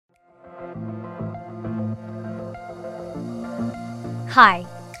Hi,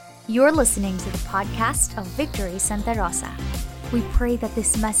 you're listening to the podcast of Victory Santa Rosa. We pray that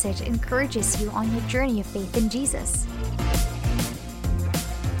this message encourages you on your journey of faith in Jesus.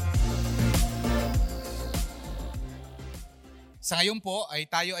 Sa ngayon po ay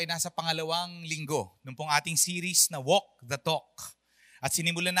tayo ay nasa pangalawang linggo ng pong ating series na Walk the Talk. At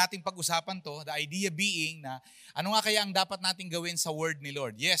sinimulan natin pag-usapan to, the idea being na ano nga kaya ang dapat natin gawin sa word ni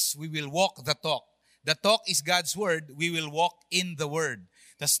Lord? Yes, we will walk the talk. The talk is God's word, we will walk in the word.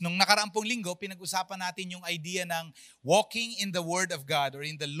 Tapos nung nakaraang pong linggo, pinag-usapan natin yung idea ng walking in the word of God or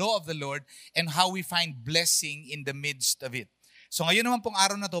in the law of the Lord and how we find blessing in the midst of it. So ngayon naman pong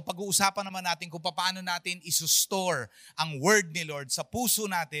araw na to, pag-uusapan naman natin kung paano natin isusstore ang word ni Lord sa puso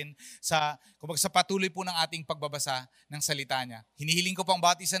natin sa patuloy po ng ating pagbabasa ng salita niya. Hinihiling ko pang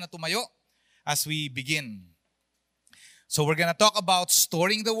bawat isa na tumayo as we begin. So we're gonna talk about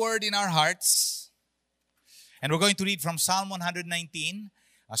storing the word in our hearts. And we're going to read from Psalm 119.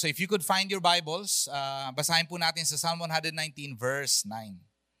 So if you could find your Bibles, basahin po natin sa Psalm 119 verse 9.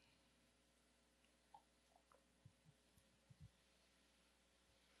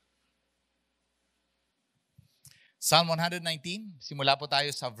 Psalm 119, simula po tayo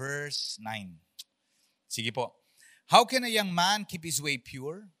sa verse 9. Sige po. How can a young man keep his way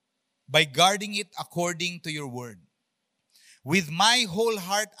pure? By guarding it according to your word. With my whole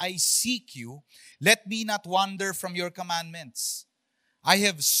heart I seek you. Let me not wander from your commandments. I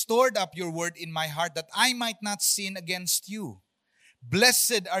have stored up your word in my heart that I might not sin against you.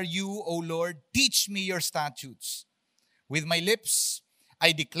 Blessed are you, O Lord. Teach me your statutes. With my lips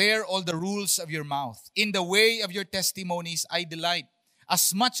I declare all the rules of your mouth. In the way of your testimonies I delight,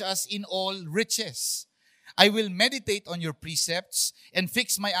 as much as in all riches. I will meditate on your precepts and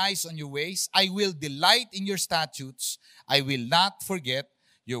fix my eyes on your ways. I will delight in your statutes. I will not forget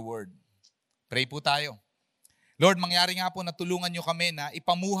your word. Pray po tayo. Lord, mangyari nga po na tulungan nyo kami na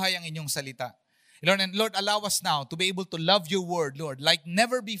ipamuhay ang inyong salita. Lord, allow us now to be able to love your word, Lord, like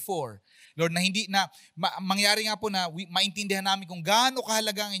never before. Lord, mangyari nga po na maintindihan namin kung gaano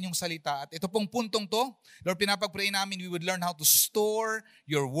kahalaga ang inyong salita. At ito pong puntong to, Lord, pinapag-pray namin we would learn how to store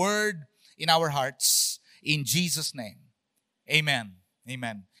your word in our hearts. In Jesus' name. Amen.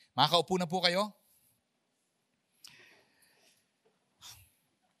 Amen. Makakaupo na po kayo.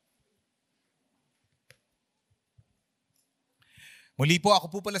 Muli po, ako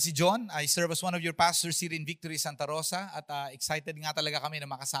po pala si John. I serve as one of your pastors here in Victory Santa Rosa at excited nga talaga kami na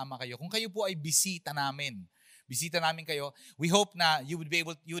makasama kayo. Kung kayo po ay bisita namin kayo, we hope na you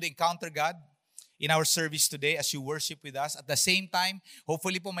would encounter God in our service today as you worship with us. At the same time,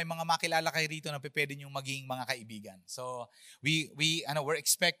 hopefully po may mga makilala kayo rito na pwede niyong maging mga kaibigan. So we're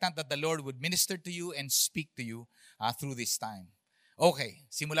expectant that the Lord would minister to you and speak to you through this time. Okay,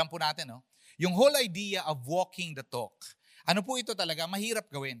 simulan po natin. Yung whole idea of walking the talk. Ano po ito talaga? Mahirap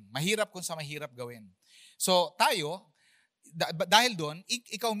gawin. Mahirap kung sa mahirap gawin. So tayo, dahil doon,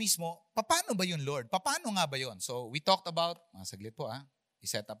 ikaw mismo, paano ba yun, Lord? Paano nga ba yun? So we talked about, saglit po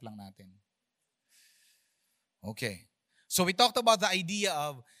i-set up lang natin. Okay. So we talked about the idea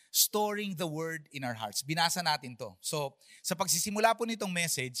of storing the word in our hearts. Binasa natin to. So sa pagsisimula po nitong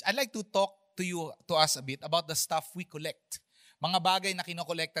message, I'd like to talk to us a bit about the stuff we collect. Mga bagay na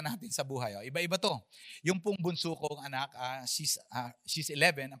kinokolekta natin sa buhay. Iba-iba to. Yung pong bunso kong anak, she's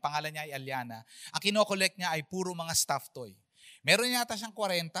 11, ang pangalan niya ay Aliana. Ang kinokollect niya ay puro mga stuffed toy. Meron yata siyang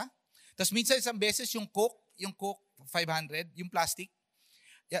 40. Tapos minsan isang beses yung Coke 500, yung plastic,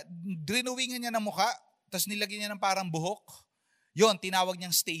 drinowingan niya ng mukha, tapos nilagyan niya ng parang buhok. Yon, tinawag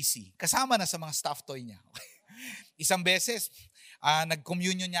niyang Stacy. Kasama na sa mga stuffed toy niya. Isang beses,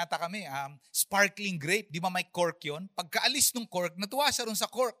 nag-communion yata kami. Sparkling grape, di ba may cork yon? Pagkaalis ng cork, natuwa siya ron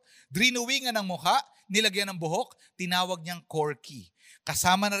sa cork. Drinowingan ng mukha, nilagyan ng buhok, tinawag niyang corky.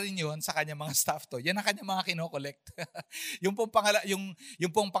 Kasama na rin yon sa kanyang mga stuffed toy. Yan ang kanyang mga kinokollect. yung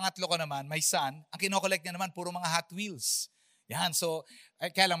pong pangatlo ko naman, my son, ang kinokollect niya naman, puro mga Hot Wheels. Yan, so,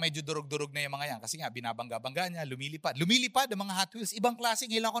 kaya lang medyo durog-durog na yung mga yan. Kasi nga, binabangga-bangga niya, lumilipad. Lumilipad ang mga Hot Wheels. Ibang klase,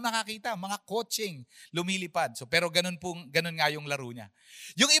 ngayon ko nakakita. Mga coaching, lumilipad. So, pero ganun nga yung laro niya.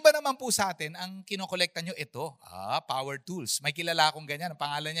 Yung iba naman po sa atin, ang kinokolekta nyo, ito, power tools. May kilala akong ganyan. Ang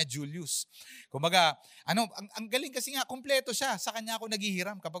pangalan niya, Julius. Kumbaga, ang galing kasi nga, kompleto siya. Sa kanya ako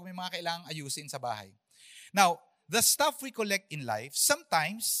naghihiram kapag may mga kailangang ayusin sa bahay. Now, the stuff we collect in life,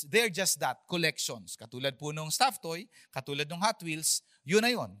 sometimes, they're just that, collections. Katulad po nung stuffed toy, katulad nung Hot Wheels, yun na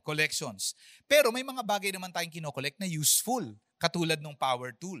yun, collections. Pero may mga bagay naman tayong kinokollect na useful, katulad nung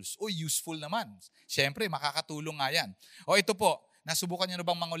power tools. O useful naman. Siyempre, makakatulong nga yan. O ito po, nasubukan nyo na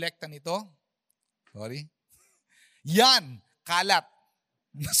bang mangolekta nito? Sorry. Yan, kalat.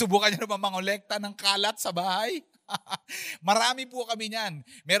 Nasubukan nyo na bang mangolekta ng kalat sa bahay? Marami po kami niyan.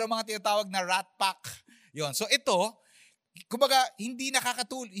 Meron mga tinatawag na rat pack. Yon. So ito, kumbaga, hindi na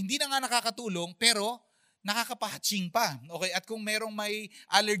nga nakakatulong, pero nakakapahatching pa. Okay? At kung merong may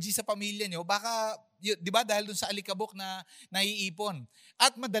allergy sa pamilya nyo, baka, di ba, dahil dun sa alikabok na naiipon.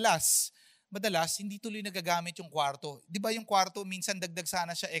 At madalas, hindi tuloy nagagamit yung kwarto. Di ba yung kwarto, minsan dagdag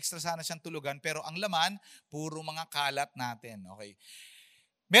sana siya, extra sana siyang tulugan, pero ang laman, puro mga kalat natin. Okay?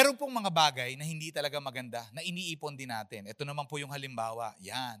 Meron pong mga bagay na hindi talaga maganda na iniipon din natin. Ito naman po yung halimbawa.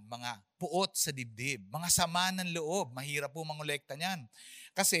 Yan, mga puot sa dibdib, mga sama ng loob. Mahirap po mangolekta niyan.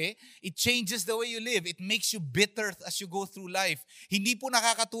 Kasi it changes the way you live. It makes you bitter as you go through life. Hindi po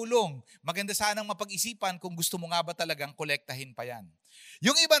nakakatulong. Maganda sanang mapag-isipan kung gusto mo nga ba talagang kolektahin pa yan.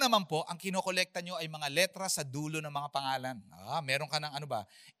 Yung iba naman po, ang kinokolekta nyo ay mga letra sa dulo ng mga pangalan. Meron ka ng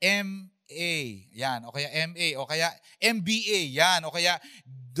MA, yan, o kaya MA, o kaya MBA, yan, o kaya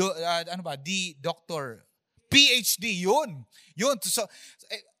doctor, PhD, yun. So,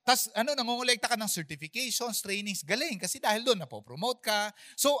 tas nangongolekta ka ng certifications, trainings, galing kasi dahil doon napopromote ka.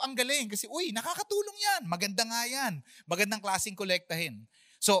 So, ang galing kasi, nakakatulong yan, maganda nga yan, magandang klaseng kolektahin.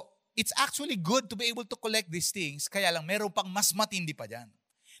 So, it's actually good to be able to collect these things, kaya lang meron pang mas matindi pa dyan,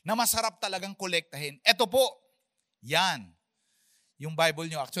 na masarap talagang kolektahin. Ito po, yan. Yung Bible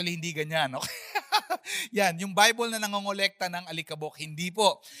nyo, actually hindi ganyan. Okay? Yan, yung Bible na nangongolekta ng alikabok, hindi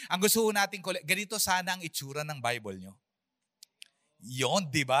po. Ang gusto natin, ganito sana ang itsura ng Bible nyo. Yon,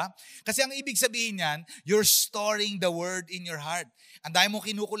 di ba? Kasi ang ibig sabihin niyan, you're storing the word in your heart. Ang dami mong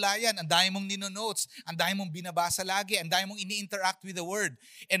kinukulayan, ang dami mong ninonotes, ang dami mong binabasa lagi, ang dami mong ini-interact with the word.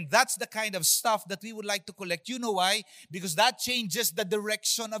 And that's the kind of stuff that we would like to collect. You know why? Because that changes the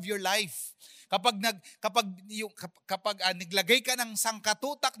direction of your life. Kapag naglagay ka ng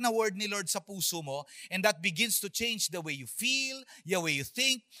sangkatutak na word ni Lord sa puso mo, and that begins to change the way you feel, the way you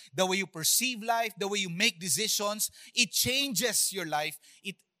think, the way you perceive life, the way you make decisions, it changes your life.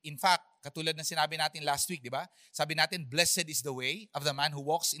 In fact, katulad ng sinabi natin last week, di ba? Sabi natin, blessed is the way of the man who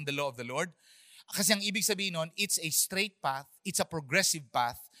walks in the law of the Lord. Kasi ang ibig sabihin nun, it's a straight path, it's a progressive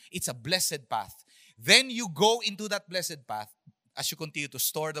path, it's a blessed path. Then you go into that blessed path as you continue to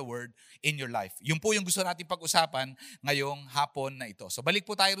store the word in your life. Yun po yung gusto natin pag-usapan ngayong hapon na ito. So balik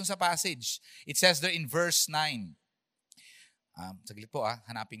po tayo dun sa passage. It says there in verse 9. Saglit po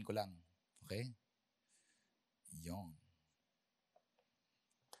hanapin ko lang. Okay? Yun.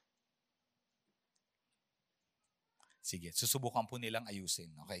 Sige, susubukan po nilang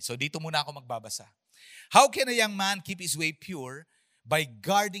ayusin. Okay, so dito muna ako magbabasa. How can a young man keep his way pure? By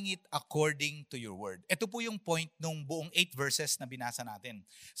guarding it according to your word. Ito po yung point nung buong 8 verses na binasa natin.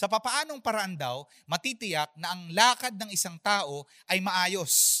 Sa papaanong paraan daw, matitiyak na ang lakad ng isang tao ay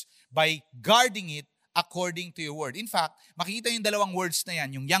maayos by guarding it according to your word. In fact, makikita yung dalawang words na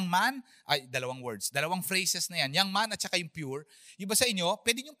yan. Yung young man, dalawang phrases na yan. Young man at saka yung pure. Yung ba sa inyo,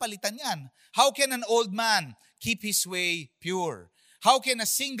 pwede niyong palitan yan. How can an old man keep his way pure? How can a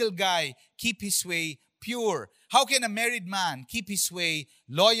single guy keep his way pure? How can a married man keep his way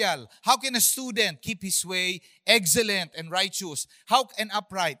loyal? How can a student keep his way excellent and righteous? How and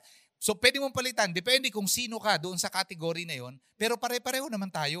upright? So pwede mong palitan, depende kung sino ka doon sa category na yon, pero pare-pareho naman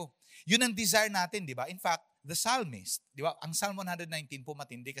tayo. Yun ang desire natin, di ba? In fact, the psalmist, di ba? Ang Psalm 119 po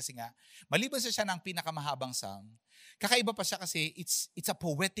matindi kasi nga, maliban sa siya ng pinakamahabang psalm, kakaiba pa siya kasi it's a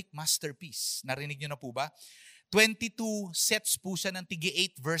poetic masterpiece. Narinig niyo na po ba? 22 sets po siya ng tigi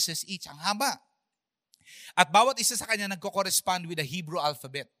 8 verses each. Ang haba. At bawat isa sa kanya nagko-correspond with the Hebrew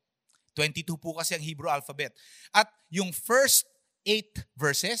alphabet. 22 po kasi ang Hebrew alphabet. At yung first 8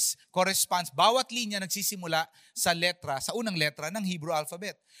 verses corresponds, bawat linya nagsisimula sa unang letra ng Hebrew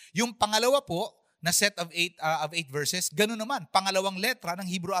alphabet. Yung pangalawa po na set of 8 verses, ganoon naman, pangalawang letra ng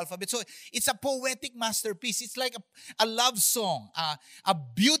Hebrew alphabet. So it's a poetic masterpiece. It's like a love song, a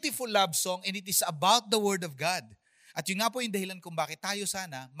beautiful love song, and it is about the Word of God. At yun nga po yung dahilan kung bakit tayo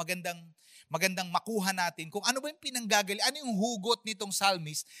sana magandang makuha natin kung ano ba yung pinanggagali, ano yung hugot nitong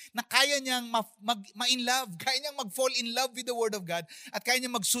psalmist na kaya niyang ma-in love, kaya niyang mag-fall in love with the Word of God, at kaya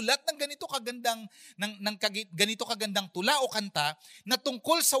niyang magsulat ng ganito kagandang tula o kanta na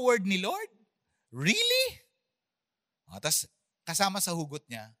tungkol sa Word ni Lord. Really? Tapos kasama sa hugot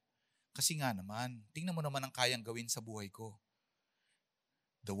niya, kasi nga naman, tingnan mo naman ang kayang gawin sa buhay ko.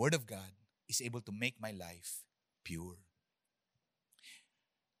 The Word of God is able to make my life pure.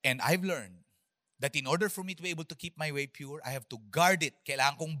 And I've learned that in order for me to be able to keep my way pure, I have to guard it.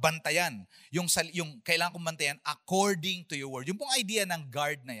 Kailangan kong bantayan. Yung kailangan kong bantayan according to your word. Yung pong idea ng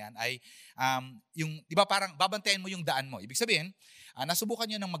guard na yan ay, di ba parang babantayan mo yung daan mo. Ibig sabihin, nasubukan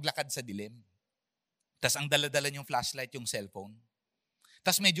nyo ng maglakad sa dilim. Tapos ang dala-dala yung flashlight, yung cellphone.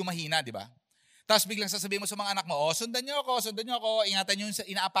 Tapos medyo mahina, di ba? Tapos biglang sasabihin mo sa mga anak mo, sundan niyo ako, ingatan niyo yung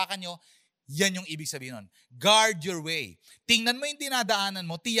inaapakan niyo. Yan yung ibig sabihin nun. Guard your way. Tingnan mo yung dinadaanan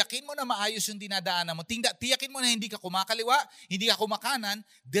mo, tiyakin mo na maayos yung dinadaanan mo. Tiyakin mo na hindi ka kumakaliwa, hindi ka kumakanan,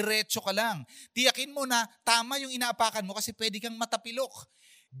 diretso ka lang. Tiyakin mo na tama yung inaapakan mo kasi pwede kang matapilok.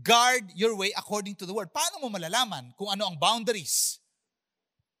 Guard your way according to the word. Paano mo malalaman kung ano ang boundaries?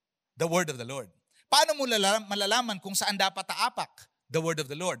 The word of the Lord. Paano mo malalaman kung saan dapat taapak? The word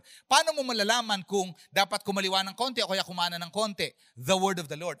of the Lord. Paano mo malalaman kung dapat kumaliwa ng konti o kaya kumana ng konti? The word of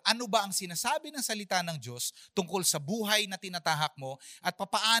the Lord. Ano ba ang sinasabi ng salita ng Diyos tungkol sa buhay na tinatahak mo at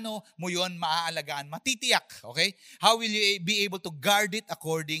papaano mo yon maaalagaan, matitiyak? Okay? How will you be able to guard it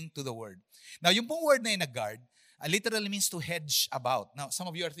according to the word? Now, yung pong word na yun na guard, literally means to hedge about. Now,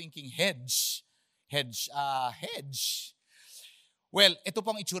 some of you are thinking, hedge. Well, ito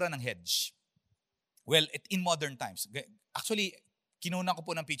pong itsura ng hedge. Well, in modern times. Actually, kinunan ko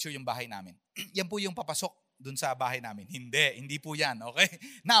po ng picture yung bahay namin. Yan po yung papasok dun sa bahay namin. Hindi po yan, okay?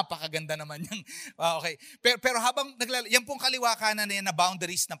 Napakaganda naman yung, okay. Pero habang yan pong kaliwa kanan na yan na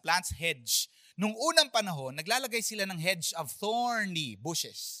boundaries ng plants, hedge. Nung unang panahon, naglalagay sila ng hedge of thorny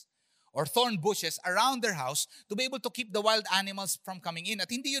bushes or thorn bushes around their house to be able to keep the wild animals from coming in. At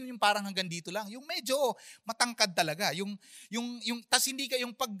hindi yun yung parang hanggang dito lang. Yung medyo matangkad talaga. Tas hindi ka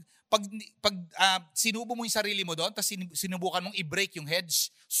yung pag sinubo mo yung sarili mo doon, tas sinubukan mong i-break yung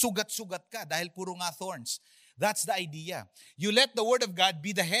hedge, sugat-sugat ka dahil puro nga thorns. That's the idea. You let the word of God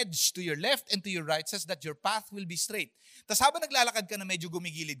be the hedge to your left and to your right such that your path will be straight. Tas habang naglalakad ka na medyo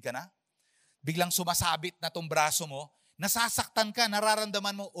gumigilid ka na, biglang sumasabit na tong braso mo, nasasaktan ka,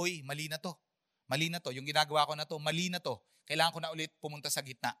 nararamdaman mo, oy, mali na to. Yung ginagawa ko na to, mali na to. Kailangan ko na ulit pumunta sa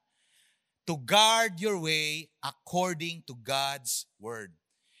gitna. To guard your way according to God's word.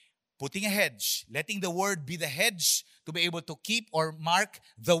 Putting a hedge, letting the word be the hedge to be able to keep or mark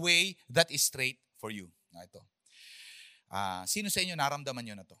the way that is straight for you. Ito. Sino sa inyo naramdaman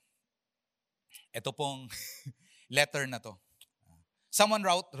nyo na to? Ito pong letter na to. Someone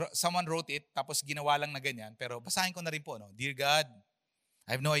wrote it, tapos ginawa lang na ganyan, pero basahin ko na rin po, no? Dear God,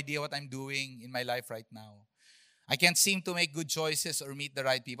 I have no idea what I'm doing in my life right now. I can't seem to make good choices or meet the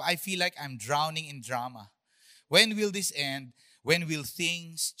right people. I feel like I'm drowning in drama. When will this end? When will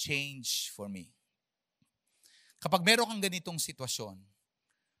things change for me? Kapag meron kang ganitong sitwasyon,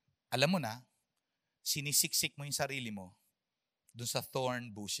 alam mo na, sinisiksik mo yung sarili mo dun sa thorn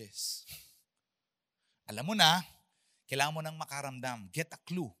bushes. Alam mo na, kailangan mo nang makaramdam. Get a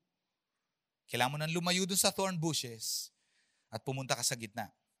clue. Kailangan mo nang lumayo dun sa thorn bushes at pumunta ka sa gitna.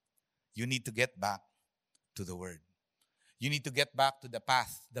 You need to get back to the word. You need to get back to the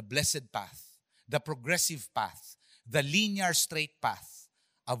path, the blessed path, the progressive path, the linear straight path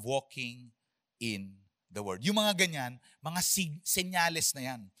of walking in the word. Yung mga ganyan, mga senyales na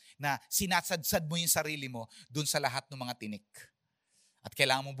yan, na sinasadsad mo yung sarili mo dun sa lahat ng mga tinik. At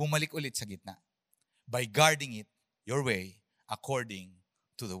kailangan mo bumalik ulit sa gitna by guarding it your way according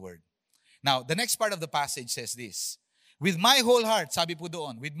to the word. Now, the next part of the passage says this. With my whole heart, sabi po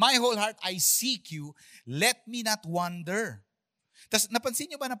doon, with my whole heart I seek you, let me not wander. Tapos napansin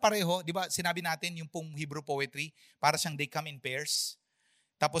nyo ba na pareho, di ba sinabi natin yung pong Hebrew poetry, para siyang they come in pairs.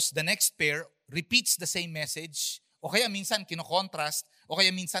 Tapos the next pair repeats the same message, o kaya minsan kino-contrast, o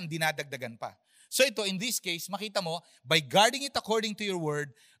kaya minsan dinadagdagan pa. So ito, in this case, makita mo, by guarding it according to your word,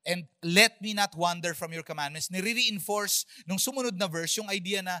 and let me not wander from your commandments, nire-reinforce nung sumunod na verse yung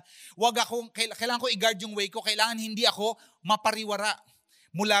idea na, kailangan ko i-guard yung way ko, kailangan hindi ako mapariwara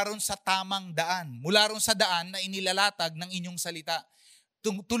mula ron sa tamang daan, mula ron sa daan na inilalatag ng inyong salita.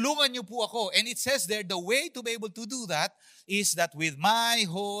 Tulungan niyo po ako. And it says there, the way to be able to do that is that with my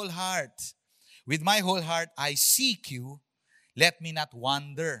whole heart, I seek you, let me not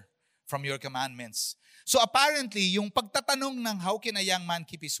wander from your commandments. So apparently, yung pagtatanong ng how can a young man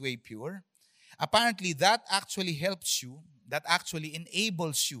keep his way pure, apparently that actually helps you, that actually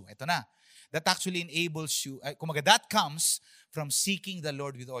enables you. Ito na. That actually enables you, that comes from seeking the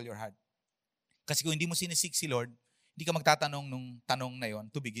Lord with all your heart. Kasi kung hindi mo sinisik si Lord, hindi ka magtatanong nung tanong na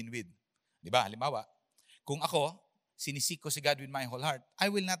yon to begin with. Di ba? Halimbawa, kung ako, sinisik ko si God with my whole heart,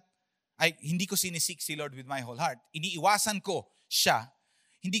 hindi ko sinisik si Lord with my whole heart. Iniiwasan ko siya.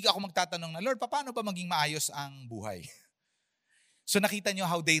 Hindi ka ako magtatanong na, Lord, paano ba maging maayos ang buhay? So nakita nyo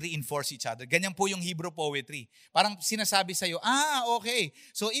how they reinforce each other. Ganyan po yung Hebrew poetry. Parang sinasabi sa'yo, okay.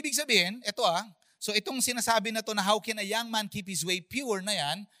 So ibig sabihin, so itong sinasabi na to na how can a young man keep his way pure na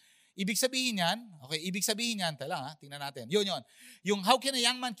yan, ibig sabihin yan, tingnan natin. Yun. Yung how can a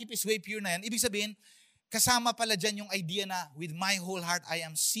young man keep his way pure na yan, ibig sabihin, kasama pala dyan yung idea na with my whole heart I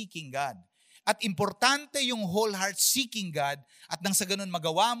am seeking God. At importante yung whole heart seeking God at nang sa ganun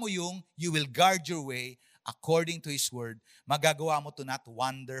magawa mo yung you will guard your way according to His word. Magagawa mo to not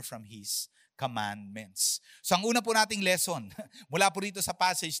wander from His commandments. So ang una po nating lesson mula po dito sa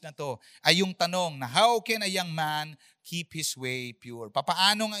passage na to ay yung tanong na how can a young man keep his way pure?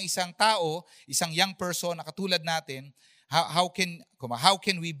 Papaano ang isang tao, isang young person na katulad natin, how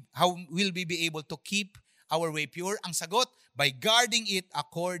will we be able to keep our way pure? Ang sagot, by guarding it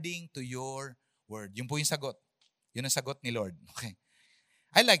according to your word. Yun po yung sagot. Yun ang sagot ni Lord. Okay.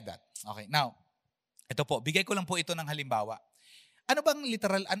 I like that. Okay. Now, ito po, bigay ko lang po ito ng halimbawa. Ano bang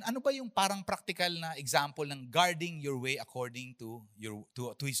literal, ano ba yung parang practical na example ng guarding your way according to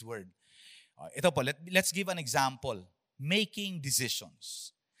His word? Ito po, let's give an example. Making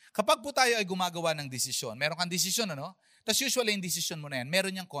decisions. Kapag po tayo ay gumagawa ng desisyon, meron kang desisyon, ano? Tapos usually yung decision mo na yan,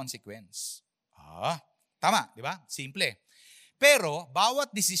 meron niyang consequence. Tama, di ba? Simple. Pero,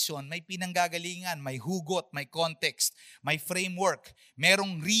 bawat desisyon may pinanggagalingan, may hugot, may context, may framework,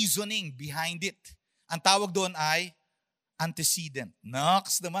 merong reasoning behind it. Ang tawag doon ay antecedent.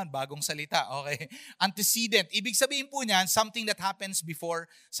 Next naman, bagong salita. Okay. Antecedent. Ibig sabihin po niyan, something that happens before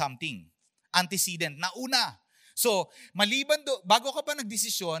something. Antecedent. Nauna. So, maliban bago ka pa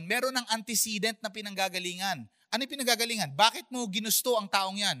nagdesisyon, meron ng antecedent na pinanggagalingan. Ano yung pinanggagalingan? Bakit mo ginusto ang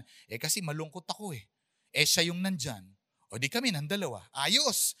taong yan? Kasi malungkot ako eh. Siya yung nandyan. O di kami ng dalawa.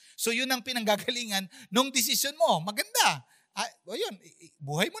 Ayos. So, yun ang pinanggagalingan nung desisyon mo. Maganda. Yun,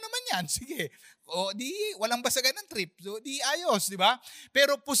 buhay mo naman yan. Sige. O di, walang basagan ng trip. So, di ayos, di ba?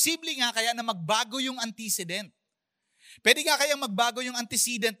 Pero posible nga kaya na magbago yung antecedent. Pwede nga kaya magbago yung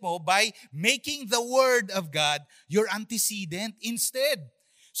antecedent mo by making the word of God your antecedent instead.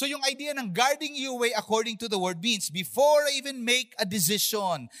 So yung idea ng guarding your way according to the word means before I even make a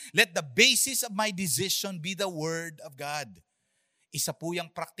decision, let the basis of my decision be the word of God. Isa po yung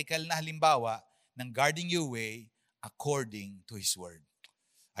practical na halimbawa ng guarding your way according to His word.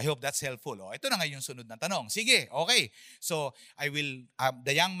 I hope that's helpful. Ito na nga yung sunod na tanong. Sige, okay. So,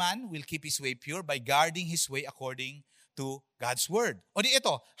 the young man will keep his way pure by guarding his way according to God's word. O di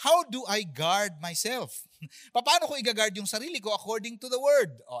ito, how do I guard myself? Paano ko i-guard yung sarili ko according to the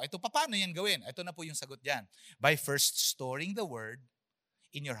word? Ito, paano yan gawin? Ito na po yung sagot dyan. By first storing the word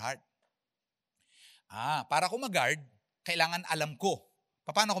in your heart. Para ko mag-guard, kailangan alam ko.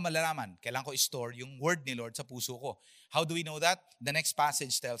 Paano ko malalaman? Kailangan ko i-store yung word ni Lord sa puso ko. How do we know that? The next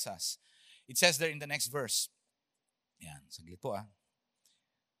passage tells us. It says there in the next verse. Yan, saglit po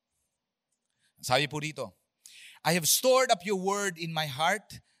Sabi po dito, I have stored up your word in my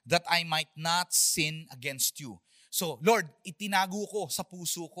heart that I might not sin against you. So, Lord, itinago ko sa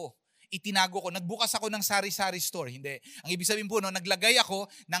puso ko. Itinago ko. Nagbukas ako ng sari-sari store. Hindi. Ang ibig sabihin po, naglagay ako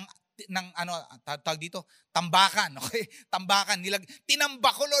ng tawag dito, tambakan. Okay? Tambakan.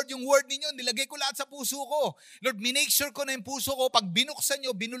 Tinambak ko, Lord, yung word ninyo. Nilagay ko lahat sa puso ko. Lord, minake sure ko na yung puso ko. Pag binuksan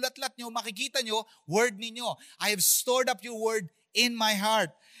nyo, binulatlat nyo, makikita nyo, word ninyo. I have stored up your word in my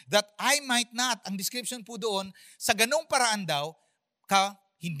heart that I might not, ang description po doon, sa ganong paraan daw,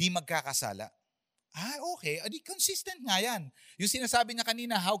 hindi magkakasala. Okay. Adi consistent nga yan. Yung sinasabi niya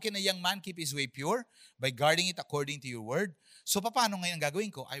kanina, how can a young man keep his way pure? By guarding it according to your word. So, paano ngayon gagawin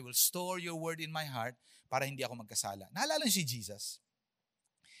ko? I will store your word in my heart para hindi ako magkasala. Naalala niyo si Jesus?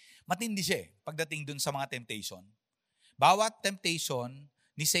 Matindi siya pagdating dun sa mga temptation. Bawat temptation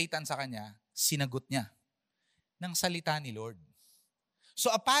ni Satan sa kanya, sinagot niya ng salita ni Lord. So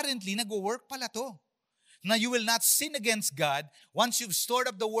apparently, nag-work pala to. Na you will not sin against God once you've stored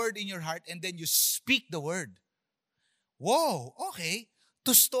up the word in your heart and then you speak the word. Whoa, okay.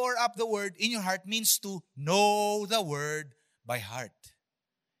 To store up the word in your heart means to know the word by heart.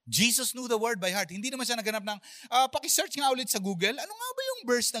 Jesus knew the word by heart. Hindi naman siya naganap ng, paki-search nga ulit sa Google, ano nga ba yung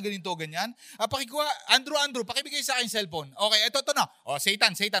verse na ganito, ganyan? Pakikuha, Andrew, pakibigay sa akin cellphone. Okay, ito na.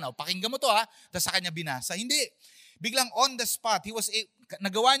 Satan, pakinggan mo to Tapos sa kanya binasa. Hindi. Biglang on the spot,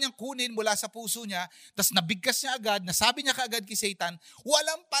 nagawa niyang kunin mula sa puso niya, tapos nabigkas niya agad, nasabi niya kaagad kay Satan,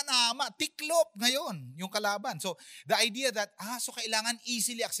 walang panama, tiklop ngayon yung kalaban. So, the idea that, so kailangan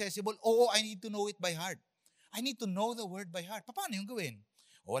easily accessible, I need to know it by heart. I need to know the word by heart. Paano yung gawin?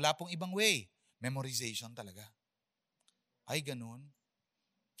 Wala pong ibang way. Memorization talaga. Ay, ganun.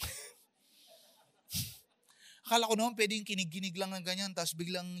 Akala ko naman pwedeng kinig-kinig lang ng ganyan, tapos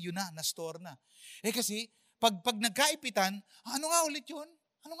biglang yun na-store na. Kasi, pag nagkaipitan, ano nga ulit yun?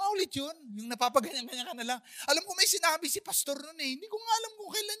 Yung napapaganyan-ganyan ka na lang. Alam ko may sinabi si pastor nun Hindi ko nga alam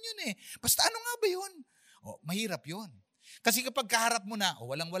kung kailan yun Basta ano nga ba yun? Mahirap yun. Kasi kapag kaharap mo na,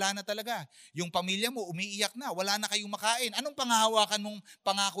 walang-wala na talaga. Yung pamilya mo, umiiyak na, wala na kayong makain. Anong panghahawakan mong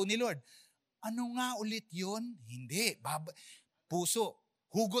pangako ni Lord? Ano nga ulit yun? Hindi. Puso.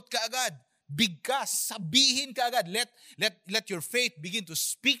 Hugot ka agad. bigkas, sabihin ka agad. Let your faith begin to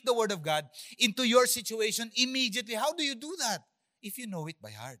speak the word of God into your situation immediately. How do you do that? If you know it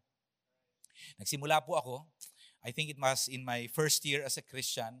by heart. Nagsimula po ako, I think it was in my first year as a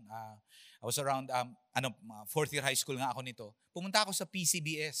Christian. I was around, fourth year high school nga ako nito. Pumunta ako sa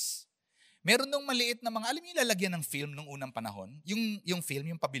PCBS. Meron nung maliit na mga, alam niyo lalagyan ng film nung unang panahon? Yung film,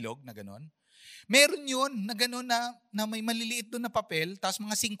 yung pabilog na gano'n. Meron yun na gano'n na may maliliit doon na papel, tapos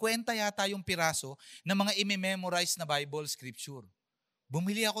mga 50 yata yung piraso na mga imi-memorize na Bible scripture.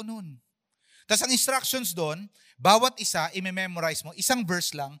 Bumili ako noon. Tapos ang instructions doon, bawat isa imi-memorize mo, isang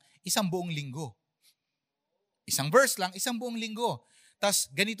verse lang, isang buong linggo. Isang verse lang, isang buong linggo. Tapos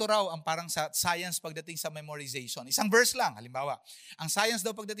ganito raw ang parang sa science pagdating sa memorization. Isang verse lang, halimbawa. Ang science daw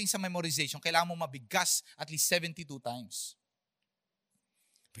pagdating sa memorization, kailangan mo mabigkas at least 72 times.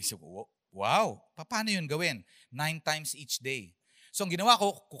 Wow, paano yun gawin? 9 times each day. So ang ginawa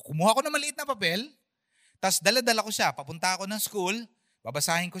ko, kumuha ko ng maliit na papel, tapos dala-dala ko siya, papunta ako ng school,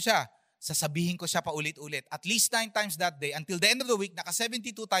 babasahin ko siya, sasabihin ko siya paulit-ulit. At least 9 times that day, until the end of the week, naka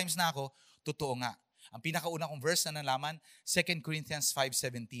 72 times na ako, totoo nga. Ang pinakauna kong verse na nalaman, 2 Corinthians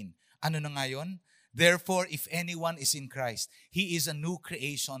 5:17. Ano na nga yun? Therefore, if anyone is in Christ, he is a new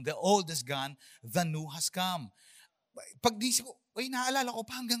creation. The old is gone, the new has come. Pag disip ko, naalala ko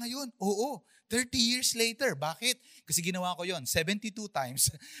pa hanggang ngayon. Oo, 30 years later. Bakit? Kasi ginawa ko yon 72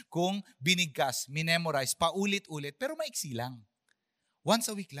 times kung binigkas, minemorize, paulit-ulit, pero maiksi lang. Once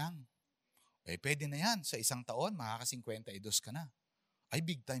a week lang. Pwede na yan. Sa isang taon, makaka-52 ka na. Ay,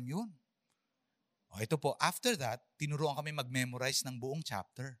 big time yun. Ito po, after that, tinuruan kami mag-memorize ng buong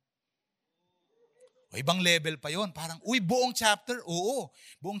chapter. Ibang level pa yon. Parang, buong chapter? Oo.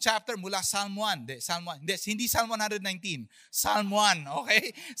 Buong chapter mula Psalm 1. Hindi Psalm 119. Psalm 1,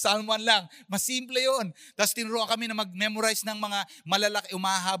 okay? Psalm 1 lang. Mas simple yon. Tapos tinuruan kami na mag-memorize ng mga malalaki,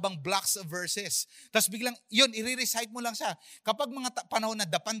 umahabang blocks of verses. Tapos biglang, yun, i-recite mo lang siya. Kapag mga panahon na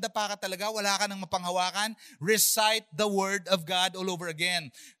dapan-dapa ka talaga, wala ka nang mapanghawakan, recite the word of God all over again.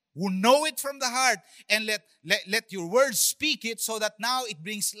 Know it from the heart and let your words speak it so that now it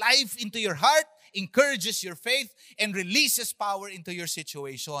brings life into your heart, encourages your faith, and releases power into your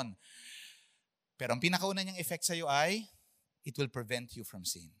situation. Pero ang pinakauna niyang effect sa iyo ay, it will prevent you from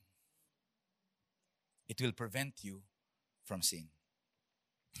sin. It will prevent you from sin.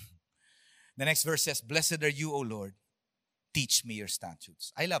 The next verse says, Blessed are you, O Lord, teach me your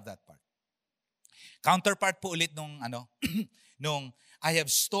statutes. I love that part. Counterpart po ulit nung I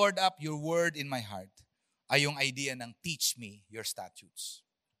have stored up your word in my heart ay yung idea ng teach me your statutes.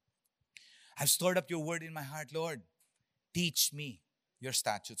 I've stored up your word in my heart, Lord. Teach me your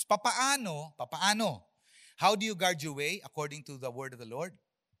statutes. Papaano? How do you guard your way according to the word of the Lord?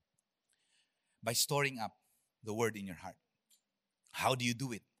 By storing up the word in your heart. How do you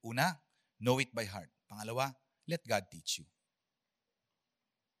do it? Una, know it by heart. Pangalawa, let God teach you.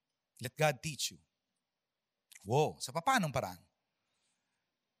 Let God teach you. Sa paanong paraan?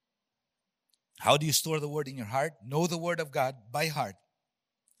 How do you store the word in your heart? Know the word of God by heart.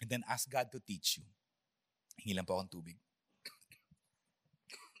 And then ask God to teach you. Hingi lang po akong tubig.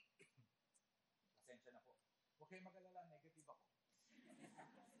 Pasensya na po. Huwag kayong mag-alala, negative ako.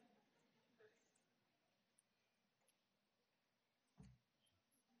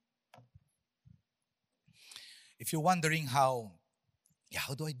 If you're wondering how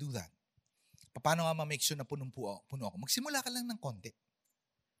do I do that? Paano nga ma-make sure na puno ako? Magsimula ka lang ng konti.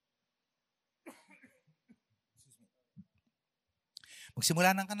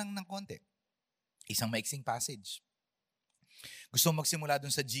 Magsimula ka ng konti. Isang maiksing passage. Gusto mo magsimula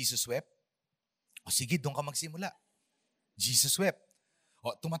dun sa Jesus wept? Sige, doon ka magsimula. Jesus wept.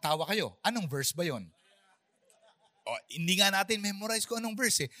 Tumatawa kayo. Anong verse ba yon? Hindi nga natin memorize ko anong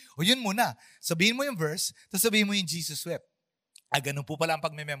verse . Yun muna. Sabihin mo yung verse, tapos sabihin mo yung Jesus wept. Ganun po pala ang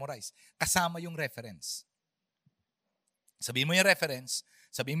pag-memorize. Kasama yung reference. Sabihin mo yung reference,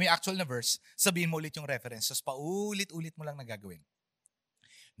 sabihin mo yung actual na verse, sabihin mo ulit yung reference. Tapos paulit-ulit mo lang nagagawin.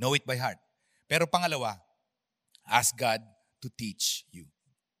 Know it by heart. Pero pangalawa, ask God to teach you.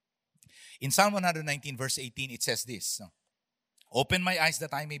 In Psalm 119 verse 18, it says this, Open my eyes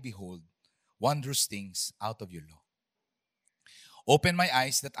that I may behold wondrous things out of your law. Open my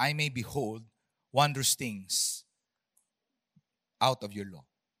eyes that I may behold wondrous things out of your law.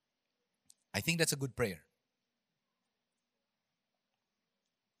 I think that's a good prayer.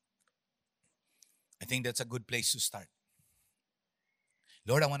 I think that's a good place to start.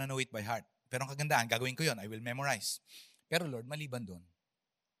 Lord, I want to know it by heart. Pero ang kagandahan, gagawin ko yon. I will memorize. Pero Lord, maliban doon,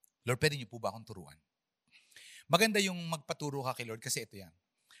 Lord, pwede niyo po ba akong turuan? Maganda yung magpaturo ka kay Lord kasi ito yan.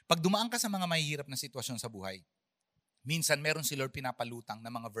 Pag dumaan ka sa mga mahihirap na sitwasyon sa buhay, minsan meron si Lord pinapalutang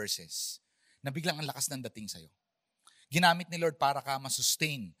na mga verses na biglang ang lakas ng dating sa'yo. Ginamit ni Lord para ka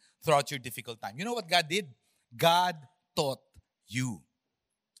masustain throughout your difficult time. You know what God did? God taught you.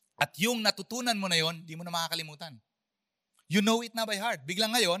 At yung natutunan mo na yon, di mo na makakalimutan. You know it na by heart.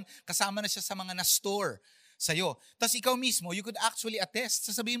 Biglang ngayon, kasama na siya sa mga na-store sa'yo. Tapos ikaw mismo, you could actually attest.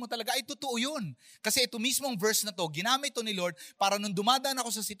 Sasabihin mo talaga, ay totoo yun. Kasi ito mismong verse na to, ginamit to ni Lord para nung dumadaan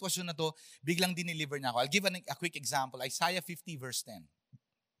ako sa sitwasyon na to, biglang dineliver niya ako. I'll give a quick example. Isaiah 50 verse 10.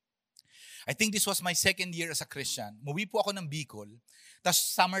 I think this was my second year as a Christian. Muwi po ako ng Bicol.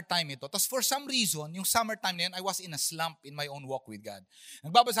 Tapos summertime ito. Tapos for some reason, yung summertime na yun, I was in a slump in my own walk with God.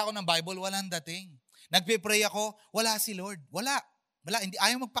 Nagbabasa ako ng Bible, walang dating. Nagpe-pray ako, wala si Lord. Wala. Hindi,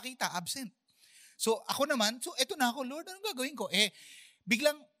 ayaw magpakita, absent. So ako naman, eto na ako, Lord, anong gagawin ko?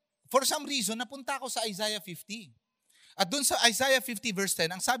 Biglang, for some reason, napunta ako sa Isaiah 50. At doon sa Isaiah 50 verse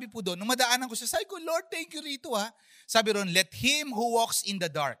 10, ang sabi po doon, nung madaanan ko siya, sabi ko, Lord, thank you rito ha. Sabi ron, let him who walks in the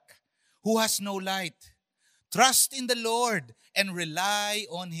dark, who has no light, trust in the Lord and rely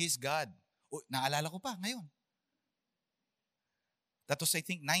on His God. Naalala ko pa ngayon. That was, I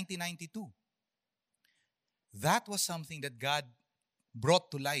think, 1992. That was something that God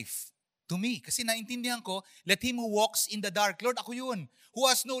brought to life to me. Kasi naintindihan ko, let him who walks in the dark. Lord, ako yun. Who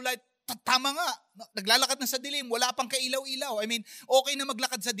has no light. Tama nga. Naglalakad na sa dilim. Wala pang kailaw-ilaw. I mean, okay na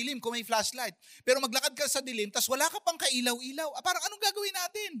maglakad sa dilim kung may flashlight. Pero maglakad ka sa dilim, tas wala ka pang kailaw-ilaw. Parang anong gagawin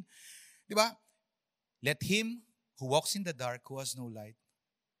natin? Diba? Let him who walks in the dark, who has no light,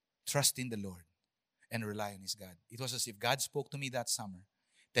 trust in the Lord and rely on His God. It was as if God spoke to me that summer,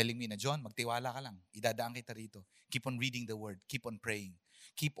 telling me na, John, magtiwala ka lang. Idadaan kita rito. Keep on reading the Word. Keep on praying.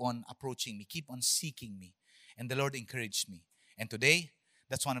 Keep on approaching me. Keep on seeking me. And the Lord encouraged me. And today,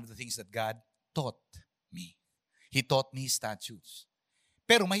 that's one of the things that God taught me. He taught me His statutes.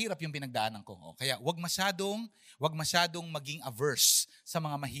 Pero mahirap yung pinagdaanan ko. Kaya wag masyadong maging averse sa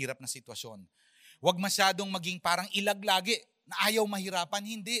mga mahirap na sitwasyon. Wag masyadong maging parang ilag lagi na ayaw mahirapan.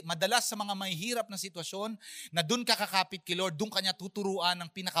 Hindi. Madalas sa mga mahirap na sitwasyon na dun ka kakapit kay Lord, dun ka niya tuturuan ng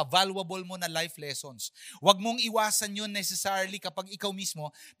pinaka-valuable mo na life lessons. Wag mong iwasan yun necessarily kapag ikaw mismo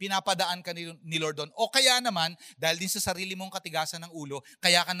pinapadaan ka ni Lord doon. O kaya naman, dahil din sa sarili mong katigasan ng ulo,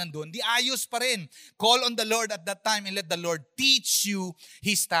 kaya ka nandun, di ayos pa rin. Call on the Lord at that time and let the Lord teach you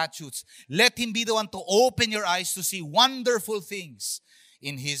His statutes. Let Him be the one to open your eyes to see wonderful things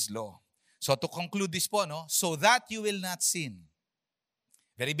in His law. So to conclude this po, so that you will not sin.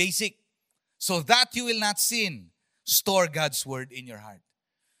 Very basic. So that you will not sin, store God's word in your heart.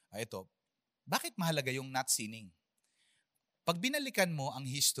 Ito, bakit mahalaga yung not sinning? Pag binalikan mo ang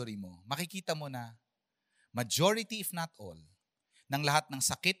history mo, makikita mo na majority if not all, ng lahat ng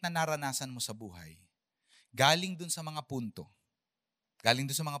sakit na naranasan mo sa buhay, galing dun sa mga punto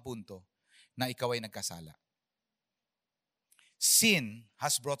na ikaw ay nagkasala. Sin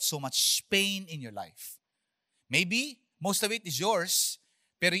has brought so much pain in your life. Maybe, most of it is yours,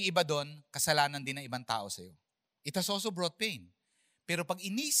 pero yung iba doon, kasalanan din ng ibang tao sa'yo. It has also brought pain. Pero pag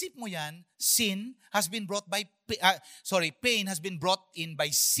inisip mo yan, pain has been brought in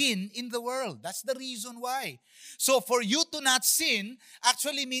by sin in the world. That's the reason why. So for you to not sin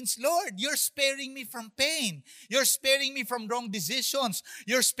actually means, Lord, you're sparing me from pain. You're sparing me from wrong decisions.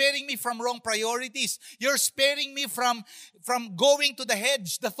 You're sparing me from wrong priorities. You're sparing me from going to the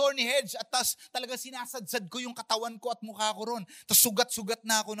hedge, the thorny hedge. At tas talaga sinasadsad ko yung katawan ko at mukha ko ron. Tas sugat-sugat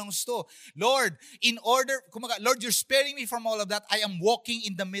na ako ng gusto. Lord, Lord, you're sparing me from all of that. I am walking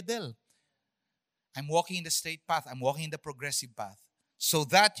in the middle. I'm walking in the straight path. I'm walking in the progressive path. So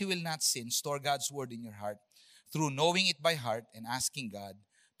that you will not sin, store God's word in your heart through knowing it by heart and asking God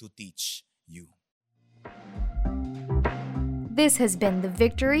to teach you. This has been the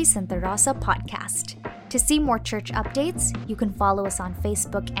Victory Santa Rosa podcast. To see more church updates, you can follow us on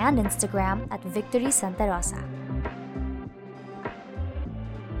Facebook and Instagram at Victory Santa Rosa.